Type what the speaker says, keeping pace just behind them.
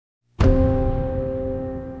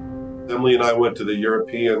Emily and I went to the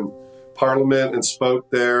European Parliament and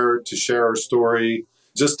spoke there to share our story,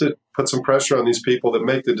 just to put some pressure on these people that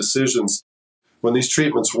make the decisions. When these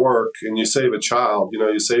treatments work and you save a child,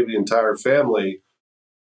 you save the entire family.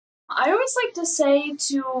 I always like to say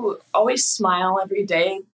to always smile every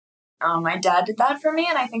day. My dad did that for me,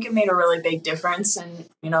 and I think it made a really big difference in,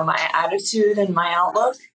 my attitude and my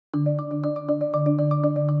outlook.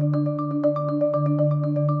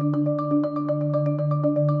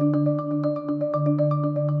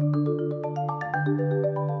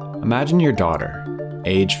 Imagine your daughter,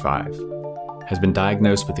 age 5, has been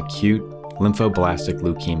diagnosed with acute lymphoblastic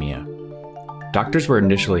leukemia. Doctors were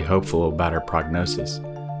initially hopeful about her prognosis,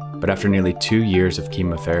 but after nearly 2 years of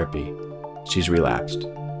chemotherapy, she's relapsed,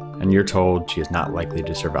 and you're told she is not likely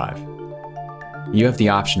to survive. You have the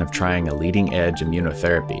option of trying a leading-edge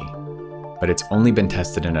immunotherapy, but it's only been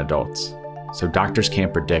tested in adults, so doctors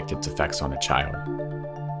can't predict its effects on a child.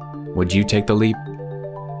 Would you take the leap,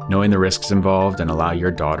 knowing the risks involved, and allow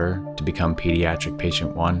your daughter to become pediatric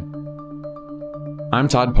patient 1? I'm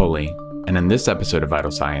Todd Poley, and in this episode of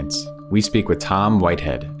Vital Science, we speak with Tom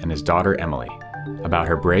Whitehead and his daughter Emily about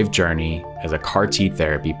her brave journey as a CAR-T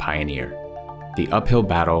therapy pioneer, the uphill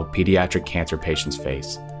battle pediatric cancer patients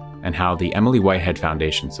face, and how the Emily Whitehead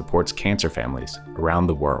Foundation supports cancer families around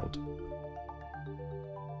the world.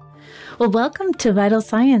 Well, welcome to Vital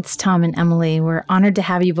Science, Tom and Emily. We're honored to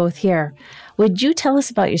have you both here. Would you tell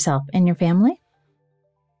us about yourself and your family?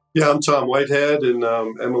 Yeah, I'm Tom Whitehead, and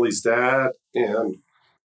Emily's dad, and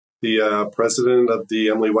the president of the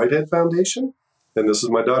Emily Whitehead Foundation. And this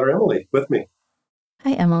is my daughter, Emily, with me.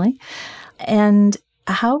 Hi, Emily. And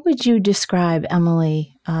how would you describe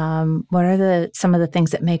Emily? What are some of the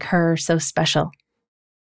things that make her so special?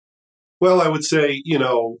 Well, I would say,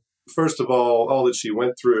 first of all that she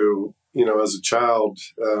went through, as a child,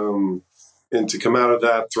 and to come out of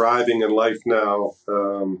that thriving in life now,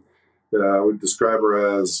 I would describe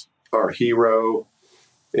her as our hero,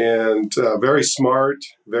 and very smart,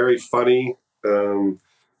 very funny.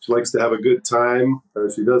 She likes to have a good time.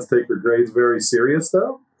 She does take her grades very serious,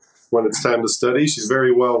 though, when it's time to study. She's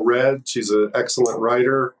very well read. She's an excellent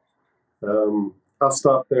writer. I'll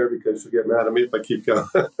stop there because she'll get mad at me if I keep going.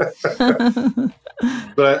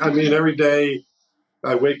 But every day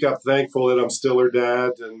I wake up thankful that I'm still her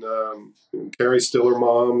dad, and Carrie's still her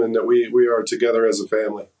mom, and that we are together as a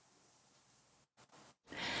family.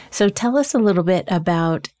 So tell us a little bit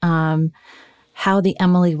about how the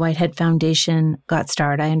Emily Whitehead Foundation got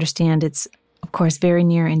started. I understand it's, of course, very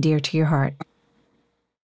near and dear to your heart.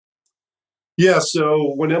 Yeah,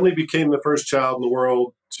 so when Emily became the first child in the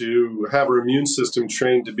world to have her immune system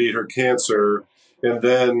trained to beat her cancer, and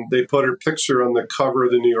then they put her picture on the cover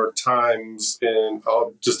of the New York Times and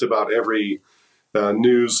just about every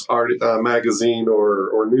news magazine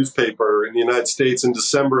or newspaper in the United States in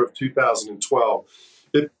December of 2012.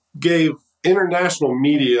 It gave international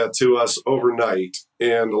media to us overnight.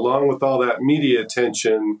 And along with all that media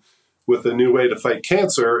attention with a new way to fight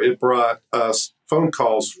cancer, it brought us phone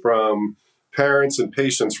calls from parents and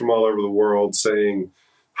patients from all over the world saying,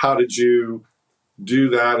 how did you do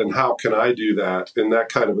that and how can I do that? And that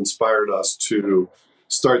kind of inspired us to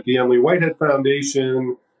start the Emily Whitehead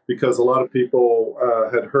Foundation, because a lot of people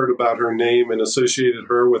had heard about her name and associated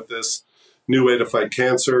her with this new way to fight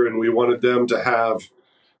cancer. And we wanted them to have,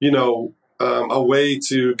 a way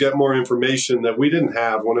to get more information that we didn't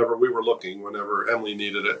have whenever we were looking, whenever Emily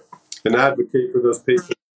needed it, and advocate for those patients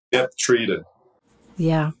to get treated.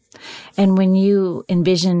 Yeah. And when you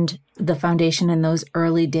envisioned the foundation in those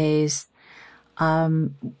early days,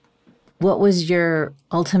 what was your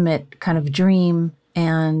ultimate kind of dream,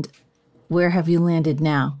 and where have you landed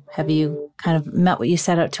now? Have you kind of met what you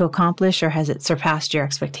set out to accomplish, or has it surpassed your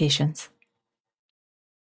expectations?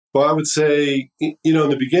 Well, I would say, in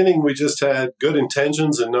the beginning, we just had good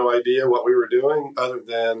intentions and no idea what we were doing other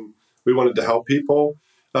than we wanted to help people.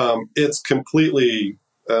 It's completely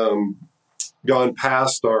gone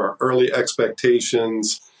past our early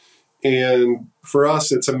expectations. And for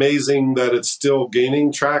us, it's amazing that it's still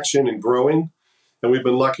gaining traction and growing. And we've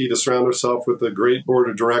been lucky to surround ourselves with a great board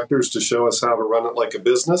of directors to show us how to run it like a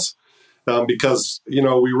business. Because,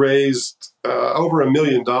 we raised over $1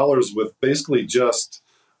 million with basically just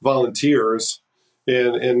volunteers.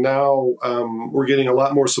 And now we're getting a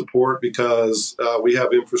lot more support because we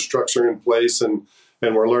have infrastructure in place, and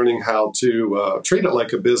we're learning how to treat it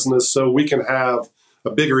like a business so we can have a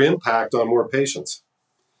bigger impact on more patients.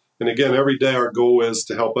 And again, every day our goal is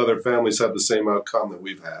to help other families have the same outcome that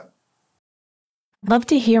we've had. Love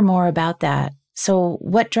to hear more about that. So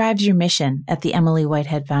what drives your mission at the Emily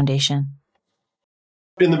Whitehead Foundation?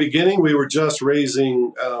 In the beginning, we were just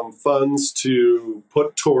raising funds to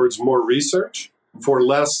put towards more research for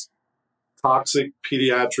less toxic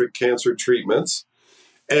pediatric cancer treatments.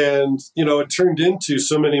 And, it turned into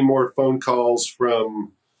so many more phone calls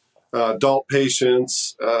from adult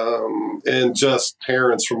patients and just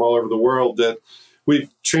parents from all over the world that we've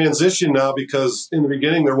transitioned now, because in the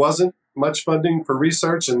beginning there wasn't much funding for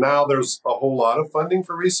research, and now there's a whole lot of funding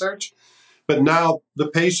for research. But now the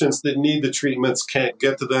patients that need the treatments can't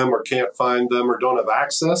get to them or can't find them or don't have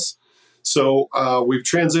access. So we've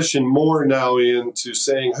transitioned more now into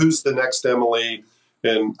saying, who's the next Emily,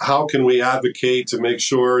 and how can we advocate to make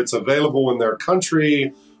sure it's available in their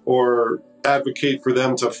country, or advocate for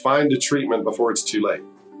them to find a treatment before it's too late.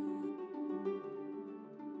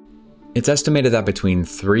 It's estimated that between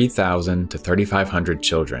 3,000 to 3,500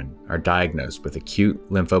 children are diagnosed with acute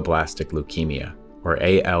lymphoblastic leukemia, or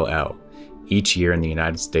ALL, each year in the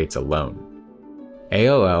United States alone.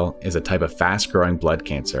 ALL is a type of fast-growing blood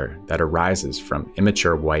cancer that arises from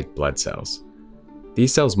immature white blood cells.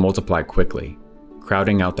 These cells multiply quickly,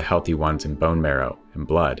 crowding out the healthy ones in bone marrow and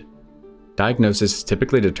blood. Diagnosis is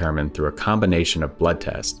typically determined through a combination of blood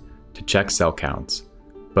tests to check cell counts,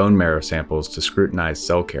 bone marrow samples to scrutinize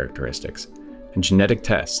cell characteristics, and genetic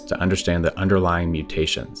tests to understand the underlying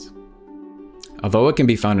mutations. Although it can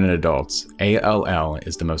be found in adults, ALL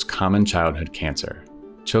is the most common childhood cancer.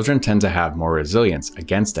 Children tend to have more resilience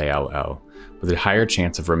against ALL, with a higher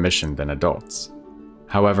chance of remission than adults.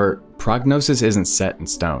 However, prognosis isn't set in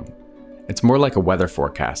stone. It's more like a weather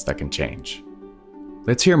forecast that can change.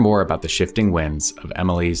 Let's hear more about the shifting winds of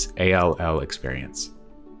Emily's ALL experience.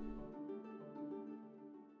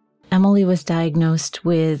 Emily was diagnosed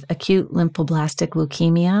with acute lymphoblastic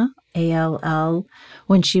leukemia, ALL,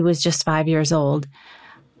 when she was just 5 years old.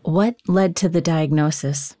 What led to the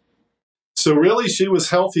diagnosis? So really, she was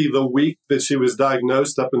healthy the week that she was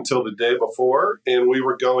diagnosed up until the day before, and we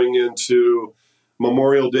were going into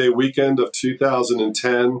Memorial Day weekend of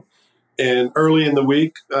 2010. And early in the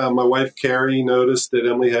week, my wife, Carrie, noticed that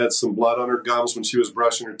Emily had some blood on her gums when she was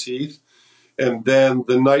brushing her teeth. And then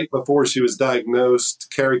the night before she was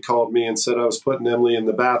diagnosed, Carrie called me and said I was putting Emily in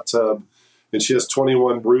the bathtub, and she has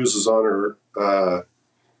 21 bruises on her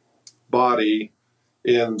body.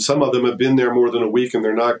 And some of them have been there more than a week and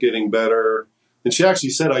they're not getting better. And she actually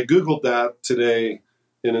said, I Googled that today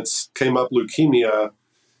and it came up leukemia.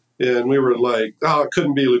 And we were like, oh, it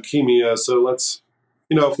couldn't be leukemia. So let's,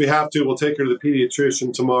 if we have to, we'll take her to the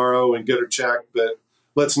pediatrician tomorrow and get her checked, but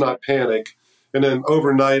let's not panic. And then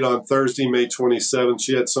overnight on Thursday, May 27th,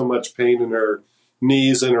 she had so much pain in her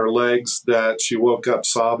knees and her legs that she woke up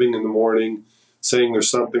sobbing in the morning, saying there's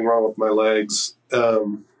something wrong with my legs.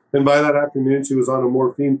 And by that afternoon, she was on a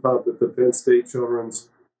morphine pump at the Penn State Children's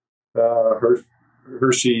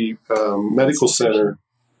Hershey Medical Center,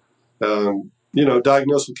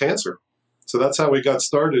 diagnosed with cancer. So that's how we got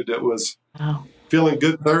started. It was feeling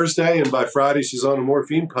good Thursday, and by Friday, she's on a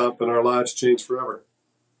morphine pump, and our lives changed forever.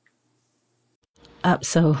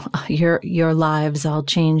 So your lives all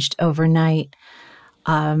changed overnight,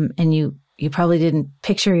 and you probably didn't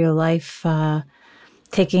picture your life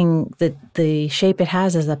taking the shape it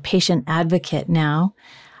has as a patient advocate now.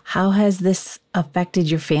 How has this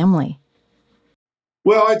affected your family?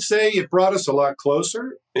 Well, I'd say it brought us a lot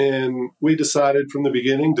closer, and we decided from the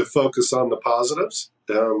beginning to focus on the positives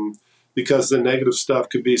because the negative stuff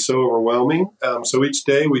could be so overwhelming. So each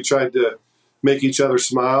day we tried to make each other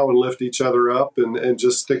smile and lift each other up and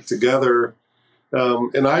just stick together.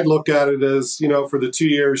 And I look at it as, for the 2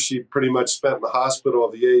 years she pretty much spent in the hospital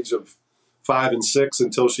at the age of 5 and 6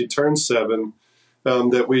 until she turned 7,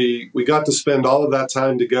 that we got to spend all of that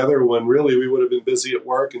time together when really we would have been busy at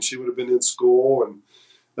work and she would have been in school.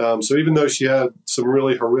 And so even though she had some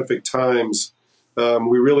really horrific times,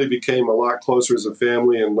 we really became a lot closer as a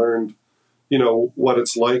family and learned, what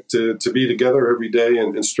it's like to be together every day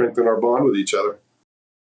and strengthen our bond with each other.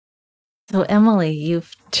 So Emily,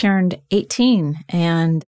 you've turned 18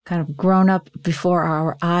 and kind of grown up before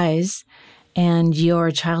our eyes. And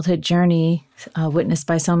your childhood journey, witnessed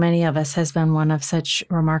by so many of us, has been one of such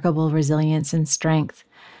remarkable resilience and strength.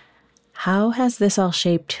 How has this all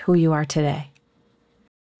shaped who you are today?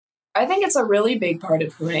 I think it's a really big part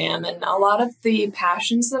of who I am. And a lot of the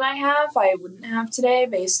passions that I have, I wouldn't have today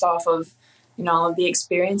based off of, all of the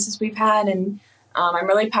experiences we've had. And I'm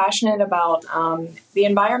really passionate about the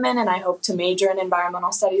environment, and I hope to major in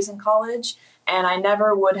environmental studies in college. And I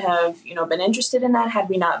never would have, been interested in that had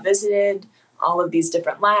we not visited all of these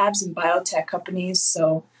different labs and biotech companies.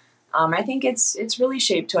 So I think it's really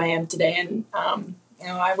shaped who I am today. And,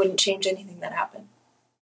 I wouldn't change anything that happened.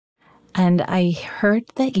 And I heard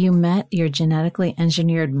that you met your genetically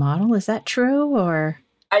engineered model. Is that true? Or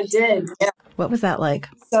I did. Yeah. what was that like?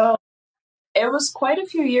 So it was quite a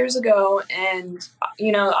few years ago, and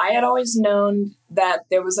I had always known that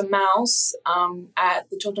there was a mouse at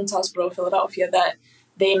the Children's Hospital of Philadelphia that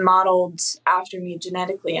they modeled after me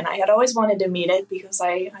genetically, and I had always wanted to meet it because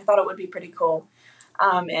I thought it would be pretty cool.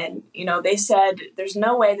 And they said there's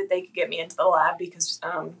no way that they could get me into the lab because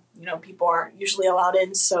people aren't usually allowed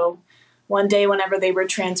in. So one day, whenever they were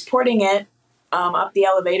transporting it up the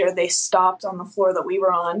elevator, they stopped on the floor that we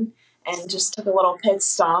were on and just took a little pit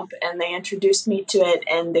stop, and they introduced me to it,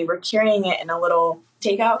 and they were carrying it in a little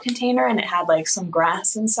takeout container, and it had like some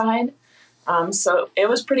grass inside. So it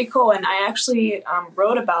was pretty cool, and I actually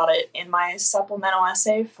wrote about it in my supplemental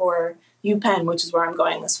essay for UPenn, which is where I'm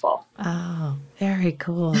going this fall. Oh, very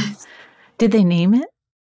cool. Did they name it?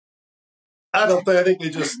 I think they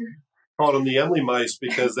just called them the Emily mice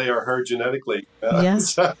because they are her genetically. Yeah.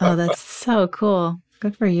 Oh, that's so cool.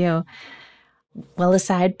 Good for you. Well,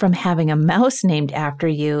 aside from having a mouse named after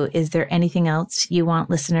you, is there anything else you want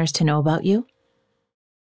listeners to know about you?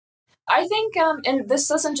 I think, and this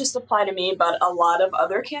doesn't just apply to me, but a lot of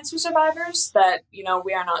other cancer survivors, that,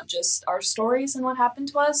 we are not just our stories and what happened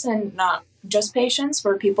to us, and not just patients,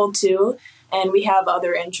 we're people too. And we have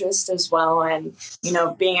other interests as well. And,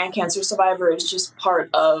 being a cancer survivor is just part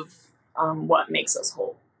of what makes us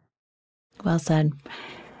whole. Well said.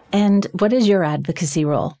 And what is your advocacy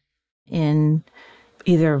role in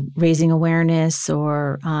either raising awareness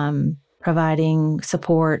or providing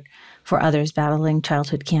support for others battling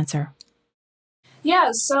childhood cancer? Yeah,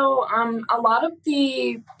 so a lot of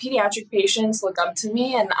the pediatric patients look up to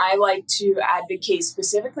me, and I like to advocate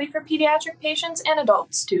specifically for pediatric patients and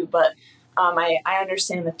adults too. But I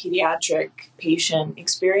understand the pediatric patient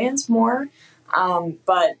experience more.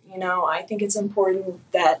 But I think it's important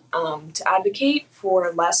that to advocate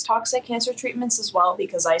for less toxic cancer treatments as well,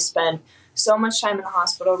 because I spend so much time in the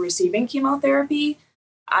hospital receiving chemotherapy.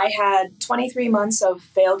 I had 23 months of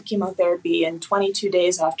failed chemotherapy, and 22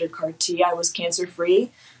 days after CAR T, I was cancer free.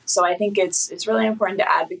 So I think it's really important to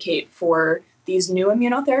advocate for these new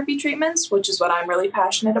immunotherapy treatments, which is what I'm really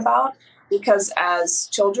passionate about. Because as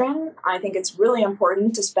children, I think it's really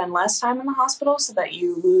important to spend less time in the hospital so that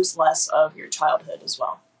you lose less of your childhood as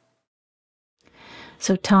well.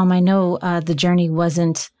 So, Tom, I know the journey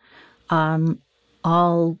wasn't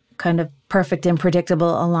all kind of perfect and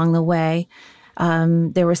predictable along the way.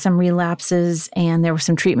 There were some relapses and there were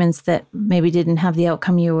some treatments that maybe didn't have the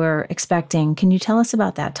outcome you were expecting. Can you tell us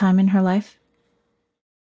about that time in her life?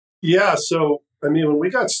 Yeah. So, when we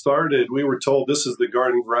got started, we were told this is the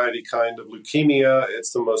garden variety kind of leukemia.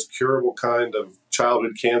 It's the most curable kind of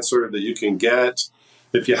childhood cancer that you can get.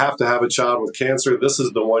 If you have to have a child with cancer, this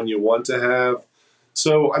is the one you want to have.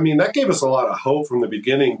 So, that gave us a lot of hope from the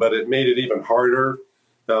beginning, but it made it even harder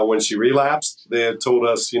when she relapsed. They had told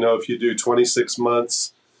us, if you do 26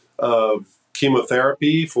 months of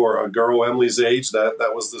chemotherapy for a girl Emily's age,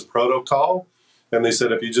 that was this protocol. And they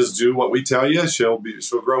said, if you just do what we tell you, she'll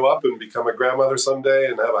grow up and become a grandmother someday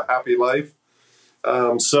and have a happy life.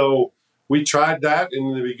 So we tried that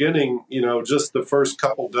in the beginning. Just the first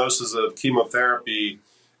couple doses of chemotherapy,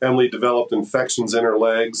 Emily developed infections in her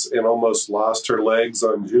legs and almost lost her legs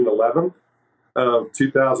on June 11th of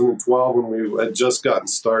 2012 when we had just gotten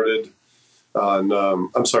started on,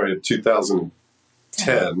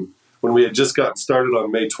 2010, when we had just gotten started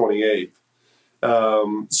on May 28th.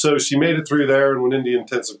 So she made it through there and went into the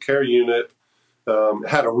intensive care unit,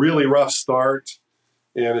 had a really rough start,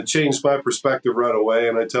 and it changed my perspective right away.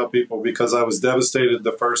 And I tell people, because I was devastated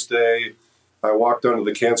the first day, I walked onto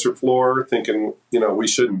the cancer floor thinking, we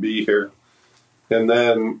shouldn't be here. And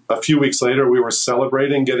then a few weeks later, we were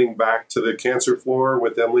celebrating getting back to the cancer floor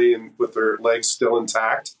with Emily and with her legs still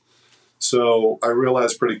intact. So I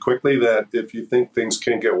realized pretty quickly that if you think things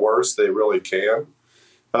can get worse, they really can.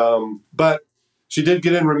 But she did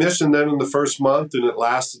get in remission then in the first month, and it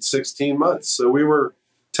lasted 16 months. So we were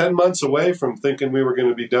 10 months away from thinking we were going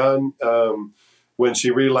to be done when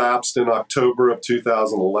she relapsed in October of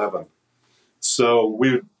 2011. So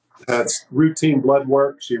we had routine blood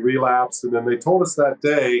work. She relapsed, and then they told us that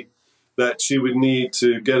day that she would need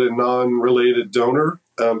to get a non-related donor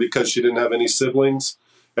because she didn't have any siblings,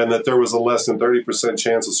 and that there was a less than 30%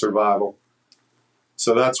 chance of survival.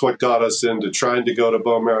 So that's what got us into trying to go to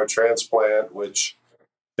bone marrow transplant, which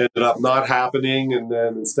ended up not happening. And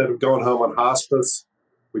then instead of going home on hospice,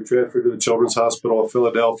 we transferred to the Children's Hospital of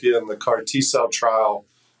Philadelphia, and the CAR T-cell trial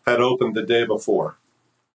had opened the day before.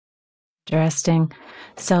 Interesting.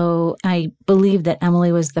 So I believe that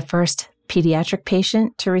Emily was the first pediatric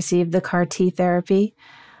patient to receive the CAR T therapy.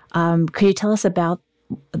 Could you tell us about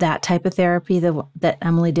that type of therapy that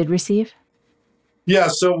Emily did receive? Yeah,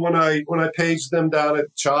 so when I paged them down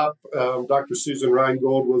at CHOP, Dr. Susan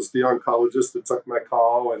Reingold was the oncologist that took my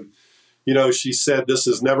call, and she said this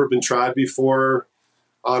has never been tried before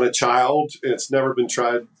on a child. It's never been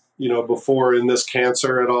tried, before in this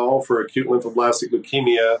cancer at all for acute lymphoblastic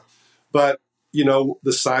leukemia. But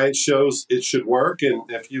the science shows it should work, and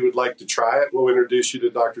if you would like to try it, we'll introduce you to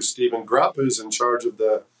Dr. Stephen Grupp, who's in charge of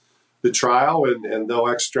the trial, and they'll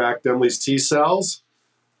extract Emily's T cells,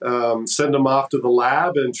 send them off to the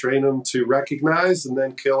lab and train them to recognize and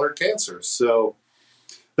then kill her cancer. So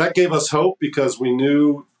that gave us hope because we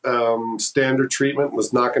knew standard treatment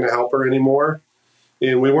was not going to help her anymore.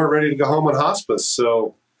 And we weren't ready to go home on hospice.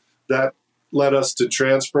 So that led us to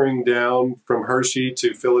transferring down from Hershey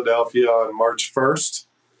to Philadelphia on March 1st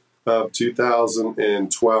of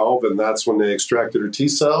 2012. And that's when they extracted her T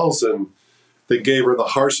cells, and they gave her the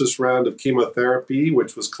harshest round of chemotherapy,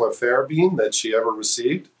 which was clofarabine, that she ever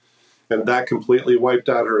received. And that completely wiped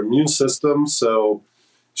out her immune system. So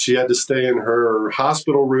she had to stay in her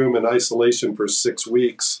hospital room in isolation for 6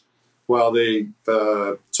 weeks while they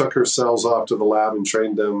took her cells off to the lab and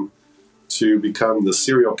trained them to become the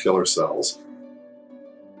serial killer cells.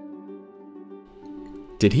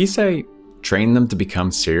 Did he say train them to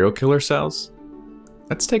become serial killer cells?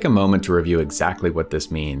 Let's take a moment to review exactly what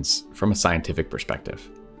this means from a scientific perspective.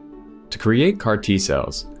 To create CAR T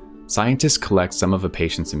cells, scientists collect some of a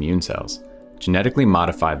patient's immune cells, genetically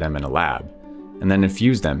modify them in a lab, and then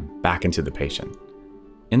infuse them back into the patient.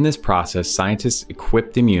 In this process, scientists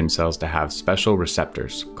equip the immune cells to have special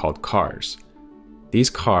receptors called CARs. These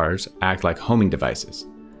CARs act like homing devices.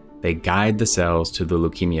 They guide the cells to the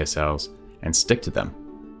leukemia cells and stick to them.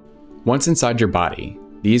 Once inside your body,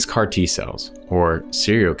 these CAR T cells, or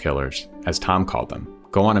serial killers, as Tom called them,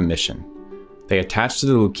 go on a mission. They attach to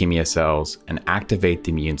the leukemia cells and activate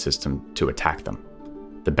the immune system to attack them.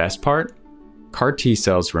 The best part? CAR T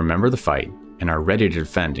cells remember the fight and are ready to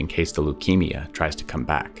defend in case the leukemia tries to come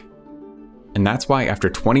back. And that's why after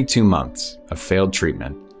 22 months of failed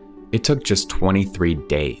treatment, it took just 23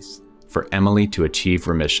 days for Emily to achieve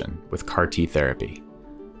remission with CAR T therapy.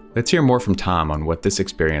 Let's hear more from Tom on what this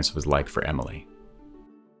experience was like for Emily.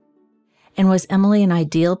 And was Emily an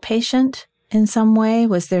ideal patient in some way?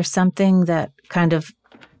 Was there something that kind of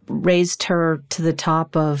raised her to the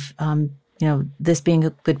top of, this being a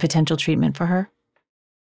good potential treatment for her?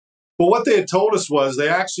 Well, what they had told us was they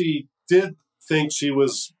actually did think she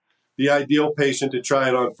was the ideal patient to try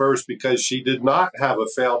it on first because she did not have a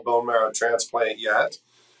failed bone marrow transplant yet.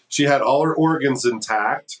 She had all her organs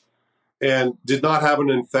intact and did not have an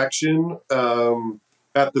infection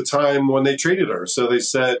at the time when they treated her. So they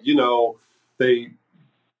said, they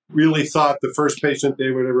really thought the first patient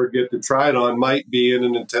they would ever get to try it on might be in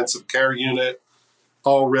an intensive care unit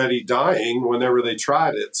already dying whenever they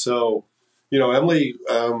tried it. So, Emily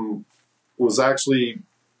was actually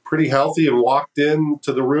pretty healthy and walked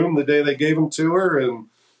into the room the day they gave them to her, and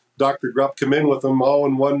Dr. Grupp came in with them all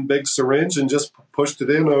in one big syringe and just pushed it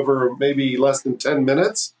in over maybe less than 10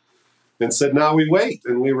 minutes and said, now we wait.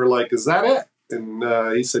 And we were like, is that it?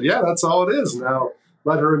 And he said, yeah, that's all it is. Now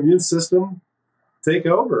let her immune system take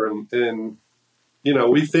over. And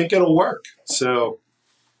we think it'll work. So,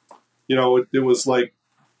 it was like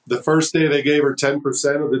the first day they gave her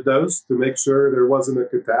 10% of the dose to make sure there wasn't a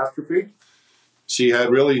catastrophe. She had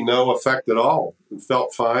really no effect at all and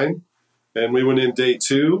felt fine. And we went in day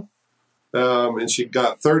 2, and she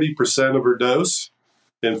got 30% of her dose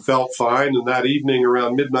and felt fine. And that evening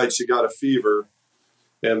around midnight, she got a fever.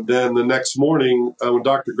 And then the next morning, when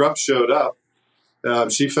Dr. Grupp showed up,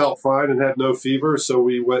 she felt fine and had no fever. So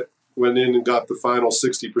we went in and got the final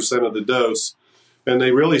 60% of the dose. And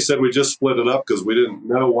they really said we just split it up because we didn't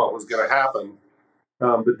know what was going to happen.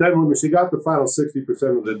 But then when she got the final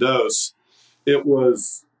 60% of the dose, it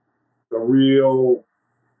was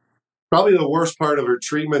probably the worst part of her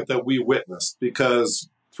treatment that we witnessed, because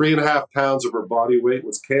 3.5 pounds of her body weight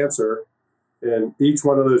was cancer. And each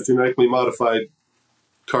one of those genetically modified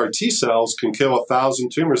CAR T cells can kill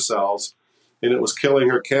 1,000 tumor cells. And it was killing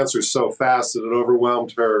her cancer so fast that it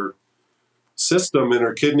overwhelmed her system, and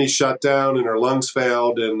her kidneys shut down and her lungs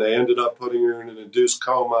failed. And they ended up putting her in an induced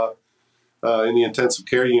coma in the intensive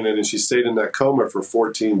care unit. And she stayed in that coma for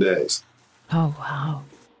 14 days. Oh, wow.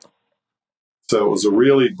 So it was a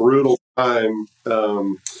really brutal time.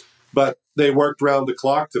 But they worked around the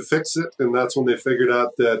clock to fix it. And that's when they figured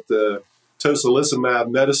out that the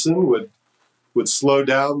tocilizumab medicine would slow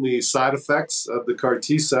down the side effects of the CAR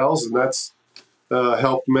T cells. And that's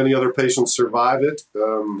helped many other patients survive it.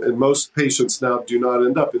 And most patients now do not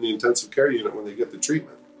end up in the intensive care unit when they get the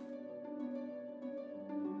treatment.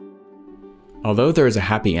 Although there is a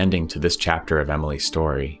happy ending to this chapter of Emily's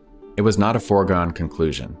story, it was not a foregone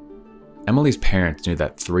conclusion. Emily's parents knew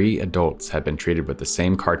that 3 adults had been treated with the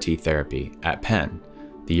same CAR-T therapy at Penn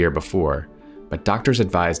the year before, but doctors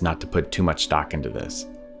advised not to put too much stock into this.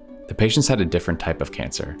 The patients had a different type of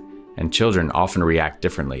cancer, and children often react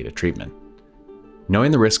differently to treatment.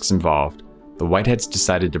 Knowing the risks involved, the Whiteheads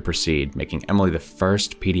decided to proceed, making Emily the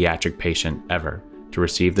first pediatric patient ever to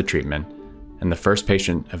receive the treatment and the first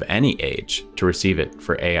patient of any age to receive it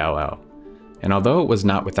for ALL. And although it was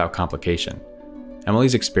not without complication,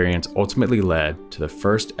 Emily's experience ultimately led to the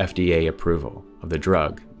first FDA approval of the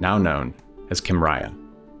drug now known as Kymriah.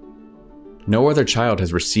 No other child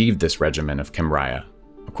has received this regimen of Kymriah.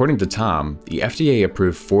 According to Tom, the FDA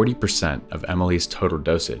approved 40% of Emily's total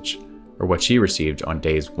dosage, or what she received on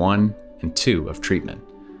days 1 and 2 of treatment.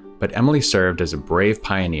 But Emily served as a brave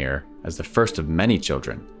pioneer as the first of many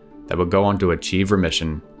children that would go on to achieve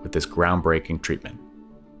remission with this groundbreaking treatment.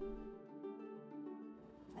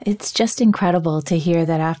 It's just incredible to hear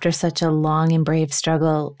that after such a long and brave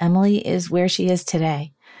struggle, Emily is where she is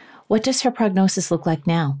today. What does her prognosis look like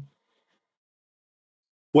now?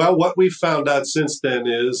 Well, what we've found out since then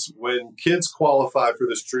is when kids qualify for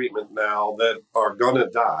this treatment now that are going to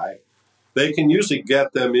die, they can usually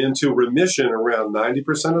get them into remission around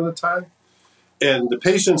 90% of the time. And the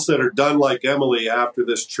patients that are done like Emily after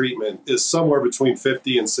this treatment is somewhere between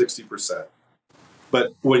 50 and 60%.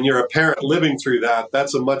 But when you're a parent living through that,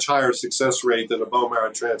 that's a much higher success rate than a bone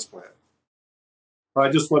marrow transplant. I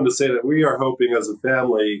just wanted to say that we are hoping as a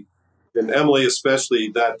family, and Emily especially,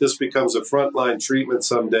 that this becomes a frontline treatment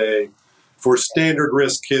someday for standard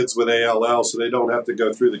risk kids with ALL so they don't have to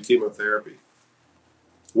go through the chemotherapy.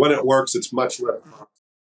 When it works, it's much less.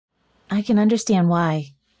 I can understand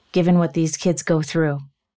why, given what these kids go through.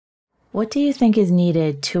 What do you think is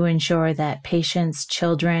needed to ensure that patients,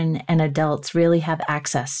 children, and adults really have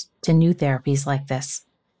access to new therapies like this?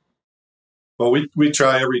 Well, we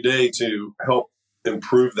try every day to help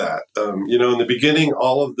improve that. In the beginning,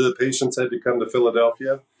 all of the patients had to come to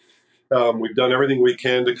Philadelphia. We've done everything we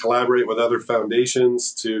can to collaborate with other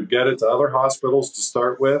foundations to get it to other hospitals to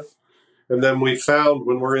start with. And then we found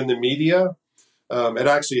when we're in the media, it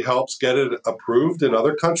actually helps get it approved in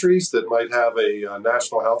other countries that might have a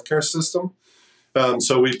national healthcare system.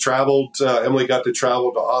 So we've traveled, Emily got to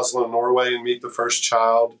travel to Oslo, Norway, and meet the first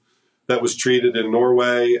child that was treated in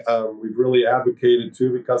Norway. We've really advocated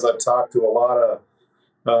too, because I've talked to a lot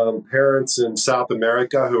of parents in South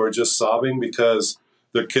America who are just sobbing because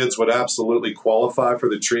their kids would absolutely qualify for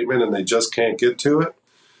the treatment and they just can't get to it.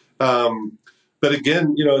 But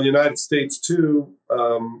again, in the United States too,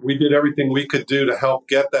 we did everything we could do to help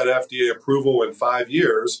get that FDA approval in 5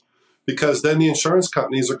 years, because then the insurance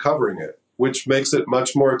companies are covering it, which makes it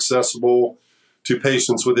much more accessible to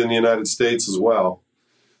patients within the United States as well.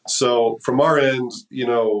 So from our end,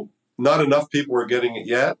 not enough people are getting it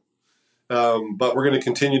yet, but we're going to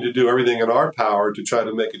continue to do everything in our power to try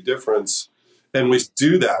to make a difference. And we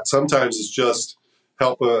do that. Sometimes it's just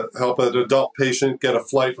help an adult patient get a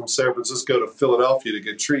flight from San Francisco to Philadelphia to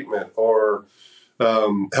get treatment, or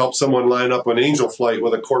help someone line up an Angel flight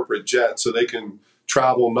with a corporate jet so they can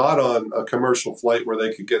travel not on a commercial flight where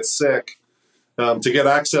they could get sick, to get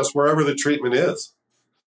access wherever the treatment is.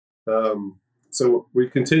 So we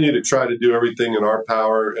continue to try to do everything in our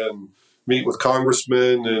power and meet with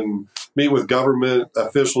congressmen and meet with government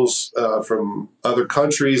officials from other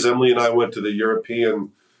countries. Emily and I went to the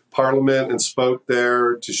European Parliament and spoke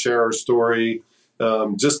there to share our story,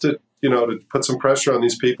 just to put some pressure on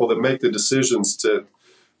these people that make the decisions to,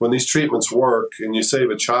 when these treatments work and you save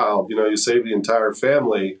a child, you save the entire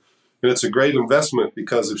family. And it's a great investment,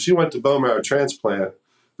 because if she went to bone marrow transplant,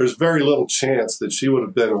 there's very little chance that she would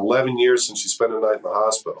have been 11 years since she spent a night in the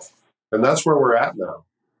hospital. And that's where we're at now.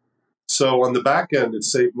 So on the back end, it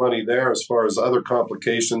saved money there as far as other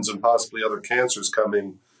complications and possibly other cancers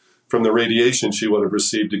coming from the radiation she would have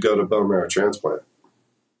received to go to bone marrow transplant.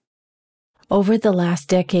 Over the last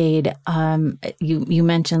decade, you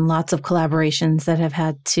mentioned lots of collaborations that have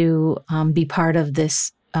had to be part of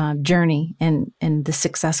this journey and the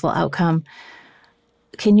successful outcome.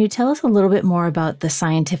 Can you tell us a little bit more about the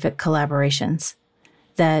scientific collaborations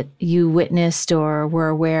that you witnessed or were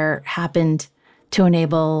aware happened to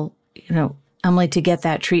enable, Emily to get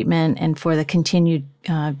that treatment and for the continued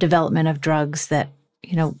development of drugs that,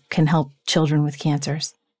 can help children with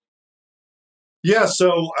cancers? Yeah,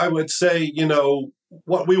 so I would say,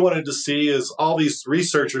 what we wanted to see is all these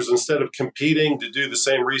researchers, instead of competing to do the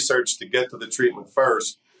same research to get to the treatment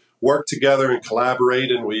first, work together and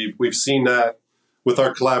collaborate. And we've seen that with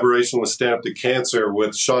our collaboration with Stamp to Cancer,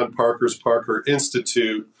 with Sean Parker's Parker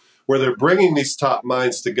Institute, where they're bringing these top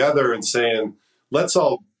minds together and saying, let's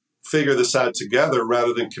all figure this out together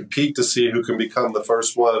rather than compete to see who can become the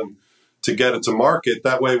first one to get it to market.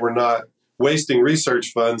 That way we're not wasting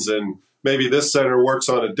research funds, and maybe this center works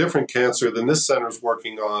on a different cancer than this center's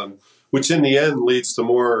working on, which in the end leads to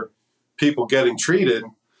more people getting treated.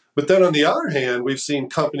 But then on the other hand, we've seen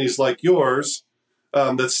companies like yours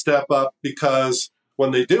that step up because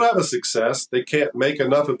when they do have a success, they can't make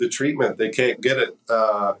enough of the treatment. They can't get it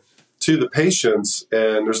to the patients.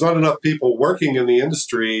 And there's not enough people working in the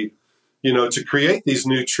industry, to create these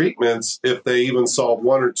new treatments if they even solve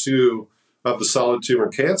one or two of the solid tumor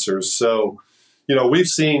cancers. So, we've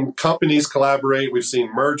seen companies collaborate. We've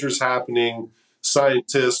seen mergers happening,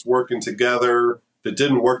 scientists working together that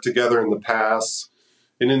didn't work together in the past.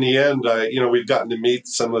 And in the end, we've gotten to meet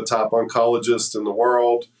some of the top oncologists in the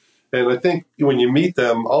world. And I think when you meet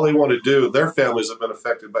them, all they want to do, their families have been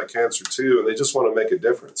affected by cancer too, and they just want to make a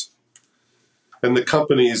difference. And the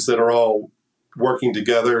companies that are all working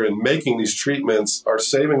together and making these treatments are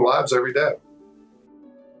saving lives every day.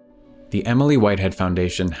 The Emily Whitehead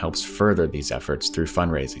Foundation helps further these efforts through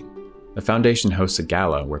fundraising. The foundation hosts a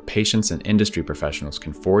gala where patients and industry professionals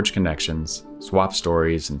can forge connections, swap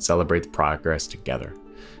stories, and celebrate the progress together.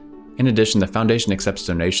 In addition, the foundation accepts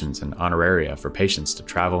donations and honoraria for patients to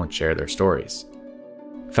travel and share their stories.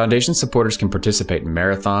 Foundation supporters can participate in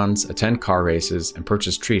marathons, attend car races, and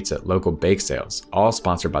purchase treats at local bake sales, all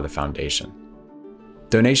sponsored by the foundation.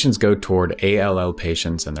 Donations go toward ALL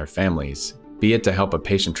patients and their families, be it to help a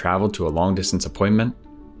patient travel to a long-distance appointment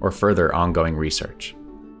or further ongoing research.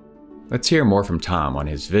 Let's hear more from Tom on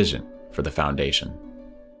his vision for the foundation.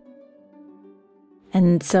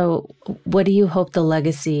 And so, what do you hope the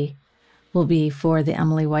legacy will be for the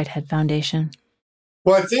Emily Whitehead Foundation?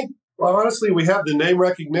 Well, I think, honestly, we have the name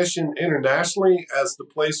recognition internationally as the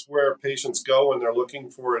place where patients go when they're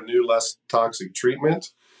looking for a new, less toxic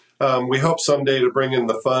treatment. We hope someday to bring in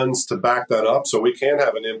the funds to back that up so we can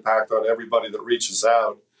have an impact on everybody that reaches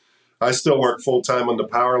out. I still work full-time on the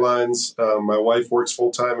power lines. My wife works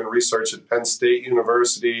full-time in research at Penn State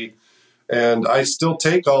University, and I still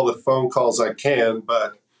take all the phone calls I can,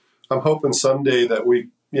 but I'm hoping someday that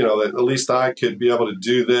that at least I could be able to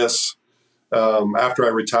do this after I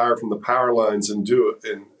retire from the power lines and do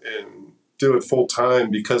it and do it full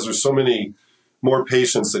time, because there's so many more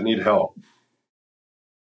patients that need help.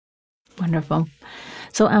 Wonderful.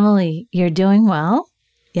 So, Emily, you're doing well.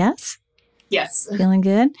 Yes? Yes. Feeling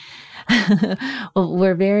good? Well,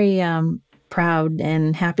 we're very proud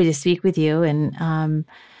and happy to speak with you. And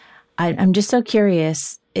I'm just so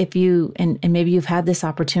curious if you, and maybe you've had this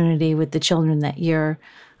opportunity with the children that you're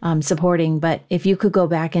supporting, but if you could go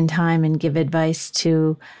back in time and give advice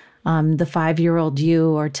to the 5-year-old you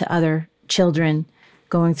or to other children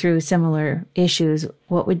going through similar issues,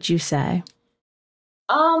 what would you say?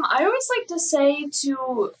 I always like to say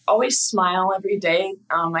to always smile every day.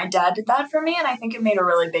 My dad did that for me, and I think it made a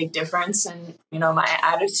really big difference in, my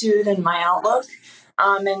attitude and my outlook.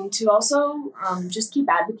 And to also just keep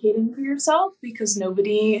advocating for yourself, because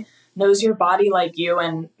nobody knows your body like you.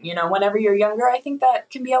 And, whenever you're younger, I think that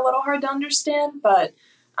can be a little hard to understand. But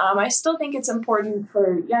I still think it's important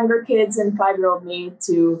for younger kids and 5-year-old me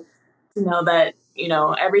to know that,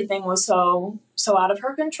 everything was so out of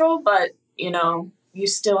her control. But, you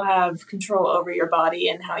still have control over your body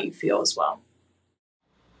and how you feel as well.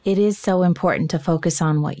 It is so important to focus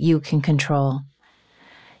on what you can control.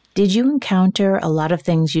 Did you encounter a lot of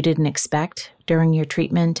things you didn't expect during your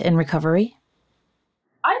treatment and recovery?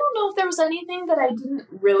 I don't know if there was anything that I didn't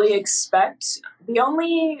really expect. The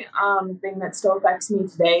only thing that still affects me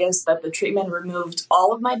today is that the treatment removed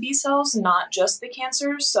all of my B cells, not just the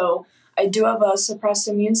cancers. So I do have a suppressed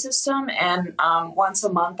immune system, and once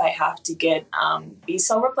a month I have to get B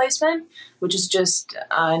cell replacement, which is just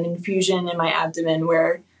an infusion in my abdomen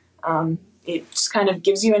where it just kind of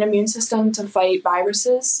gives you an immune system to fight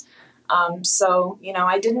viruses. So,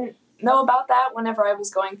 I didn't know about that whenever I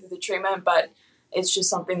was going through the treatment, but it's just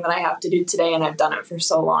something that I have to do today, and I've done it for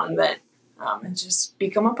so long that it's just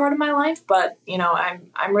become a part of my life. But,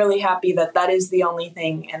 I'm really happy that that is the only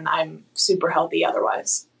thing, and I'm super healthy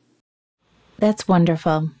otherwise. That's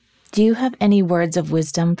wonderful. Do you have any words of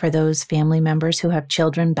wisdom for those family members who have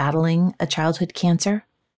children battling a childhood cancer?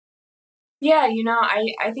 Yeah,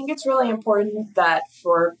 I think it's really important that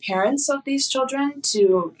for parents of these children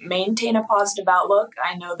to maintain a positive outlook.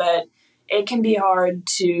 I know that it can be hard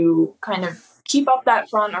to kind of keep up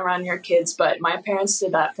that front around your kids, but my parents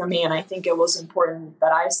did that for me, and I think it was important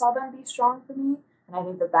that I saw them be strong for me, and I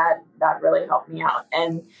think that really helped me out.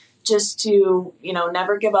 And just to,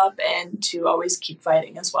 never give up and to always keep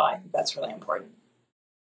fighting as well. I think that's really important.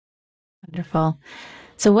 Wonderful.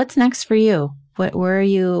 So what's next for you? Where are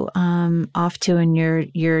you off to in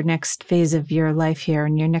your next phase of your life here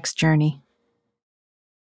and your next journey?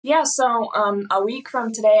 Yeah, so a week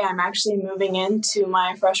from today, I'm actually moving into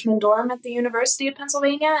my freshman dorm at the University of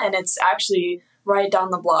Pennsylvania, and it's actually right down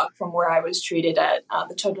the block from where I was treated at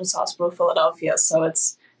the Children's Hospital of Philadelphia. So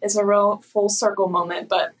it's a real full circle moment,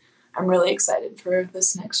 but I'm really excited for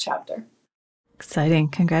this next chapter. Exciting.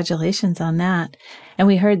 Congratulations on that. And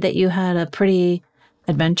we heard that you had a pretty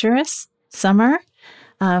adventurous summer.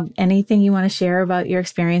 Anything you want to share about your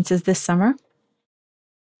experiences this summer?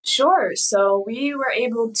 Sure. So we were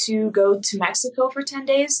able to go to Mexico for 10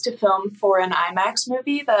 days to film for an IMAX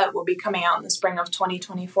movie that will be coming out in the spring of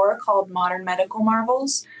 2024 called Modern Medical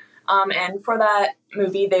Marvels. And for that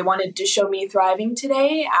movie, they wanted to show me thriving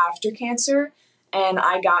today after cancer. And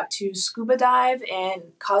I got to scuba dive in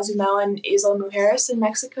Cozumel and Isla Mujeres in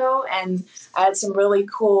Mexico. And I had some really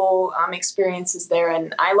cool experiences there.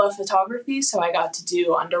 And I love photography, so I got to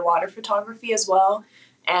do underwater photography as well.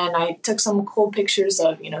 And I took some cool pictures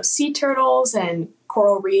of, sea turtles and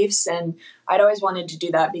coral reefs. And I'd always wanted to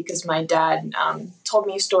do that because my dad told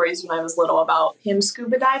me stories when I was little about him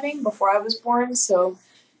scuba diving before I was born. So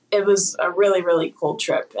it was a really, really cool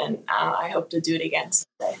trip. And I hope to do it again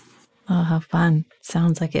someday. Oh, how fun.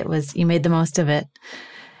 Sounds like you made the most of it.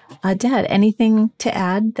 Dad, anything to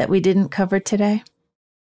add that we didn't cover today?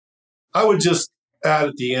 I would just add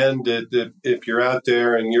at the end that if you're out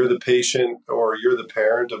there and you're the patient or you're the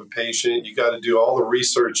parent of a patient, you got to do all the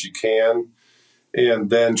research you can and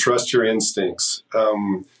then trust your instincts.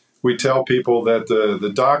 We tell people that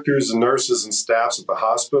the doctors and nurses and staffs at the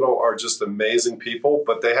hospital are just amazing people,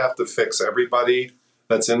 but they have to fix everybody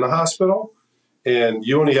that's in the hospital. And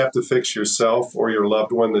you only have to fix yourself or your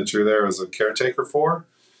loved one that you're there as a caretaker for.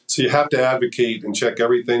 So you have to advocate and check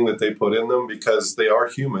everything that they put in them because they are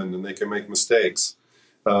human and they can make mistakes.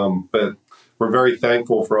 But we're very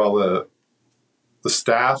thankful for all the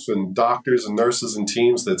staff and doctors and nurses and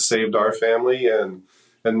teams that saved our family. And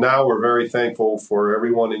now we're very thankful for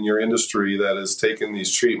everyone in your industry that has taken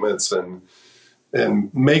these treatments and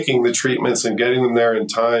making the treatments and getting them there in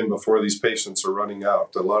time before these patients are running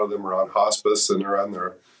out. A lot of them are on hospice and they're on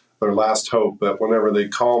their last hope. But whenever they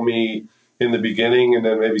call me in the beginning and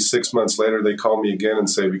then maybe 6 months later, they call me again and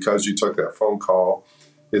say, because you took that phone call,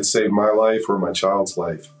 it saved my life or my child's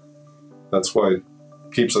life. That's what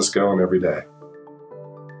keeps us going every day.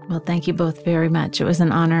 Well, thank you both very much. It was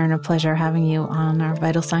an honor and a pleasure having you on our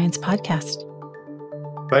Vital Science podcast.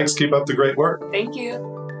 Thanks. Keep up the great work. Thank you.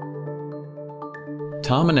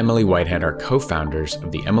 Tom and Emily Whitehead are co-founders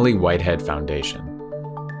of the Emily Whitehead Foundation.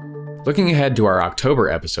 Looking ahead to our October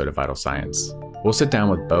episode of Vital Science, we'll sit down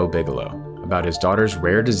with Bo Bigelow about his daughter's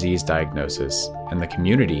rare disease diagnosis and the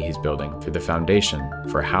community he's building through the Foundation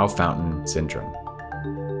for Howe Fountain Syndrome.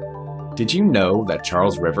 Did you know that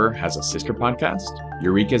Charles River has a sister podcast,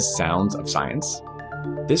 Eureka's Sounds of Science?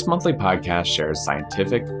 This monthly podcast shares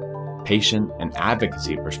scientific, patient, and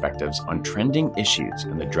advocacy perspectives on trending issues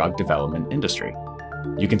in the drug development industry.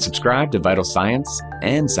 You can subscribe to Vital Science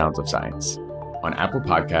and Sounds of Science on Apple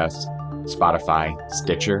Podcasts, Spotify,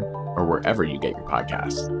 Stitcher, or wherever you get your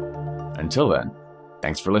podcasts. Until then,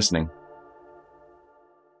 thanks for listening.